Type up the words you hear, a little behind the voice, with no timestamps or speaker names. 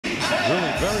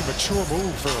Really very mature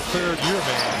move for a third-year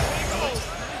man.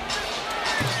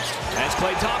 As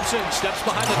Klay Thompson steps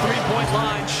behind the three-point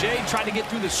line. Shea tried to get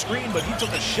through the screen, but he took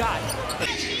a shot.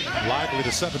 Lively, the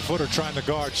 7-footer, trying to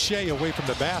guard Shea away from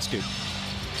the basket.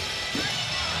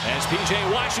 As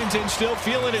P.J. Washington still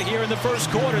feeling it here in the first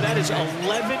quarter. That is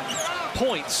 11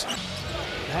 points.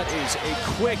 That is a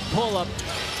quick pull-up.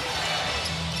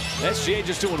 SGA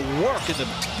just doing work in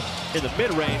the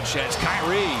mid-range as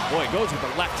Kyrie, boy, goes with the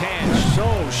left hand. So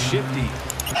shifty.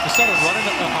 Instead of running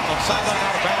a sideline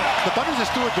out of bounds, the Thunder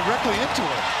just threw it directly into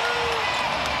him.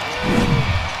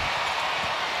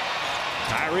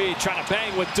 Kyrie trying to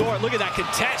bang with Dort. Look at that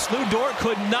contest. Lou Dort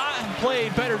could not play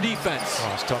better defense.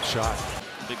 Oh, it's a tough shot.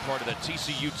 Big part of that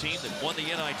TCU team that won the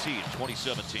NIT in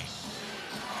 2017.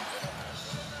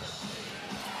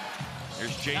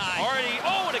 Here's Jason Hardy.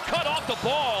 Oh, and it cut off the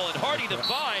ball, and Hardy to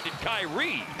find, and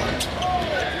Kyrie.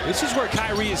 This is where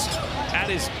Kyrie is at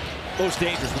his most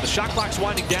dangerous. When the shot clock's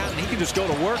winding down, and he can just go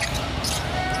to work.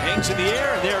 Hangs in the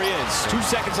air, and there he is. 2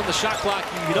 seconds on the shot clock.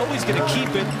 You know he's going to keep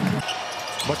it.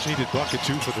 Much needed bucket,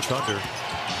 too, for the Thunder.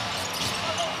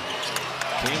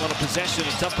 Came on a possession,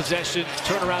 a tough possession.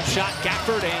 Turnaround shot,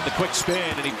 Gafford, and the quick spin,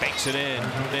 and he banks it in.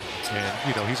 And,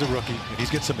 you know, he's a rookie, and he's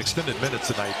getting some extended minutes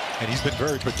tonight, and he's been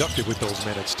very productive with those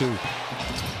minutes, too.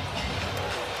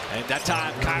 And that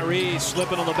time, Kyrie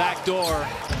slipping on the back door.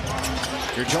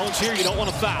 You're Jones here, you don't want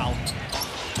to foul.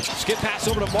 Skip pass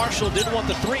over to Marshall, didn't want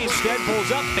the three, instead pulls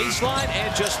up, baseline,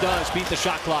 and just does beat the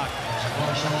shot clock.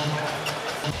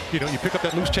 You know, you pick up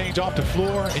that loose change off the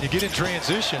floor, and you get in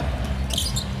transition.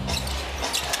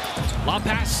 Long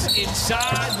pass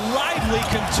inside, Lively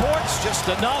contorts just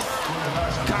enough.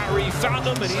 Kyrie found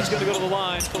him, and he's going to go to the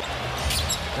line.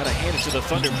 Got to hand it to the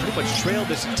Thunder. Pretty much trailed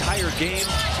this entire game,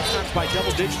 sometimes by double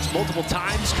digits, multiple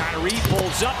times. Kyrie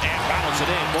pulls up and rattles it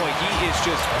in. Boy, he is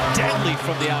just deadly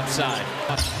from the outside.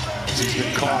 He's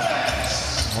been caught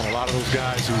on a lot of those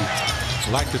guys who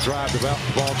like to drive the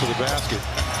ball to the basket.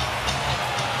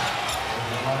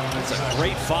 That's a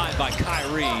great find by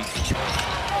Kyrie.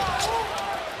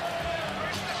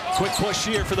 Quick push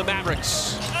here for the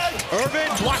Mavericks. Irving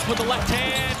blocked with the left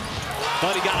hand,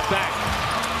 but he got it back.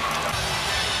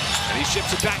 And he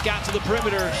ships it back out to the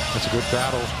perimeter. That's a good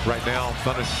battle right now.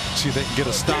 Thunder, see if they can get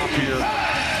a stop here.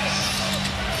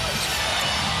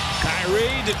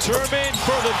 Kyrie determined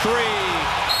for the three.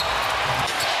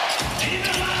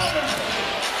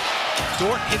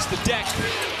 Dort hits the deck.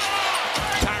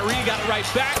 Kyrie got it right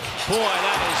back. Boy,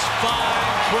 that is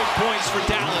 5 quick points for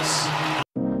Dallas.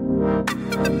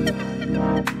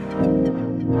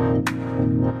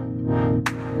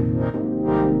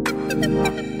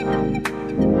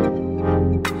 Thank you.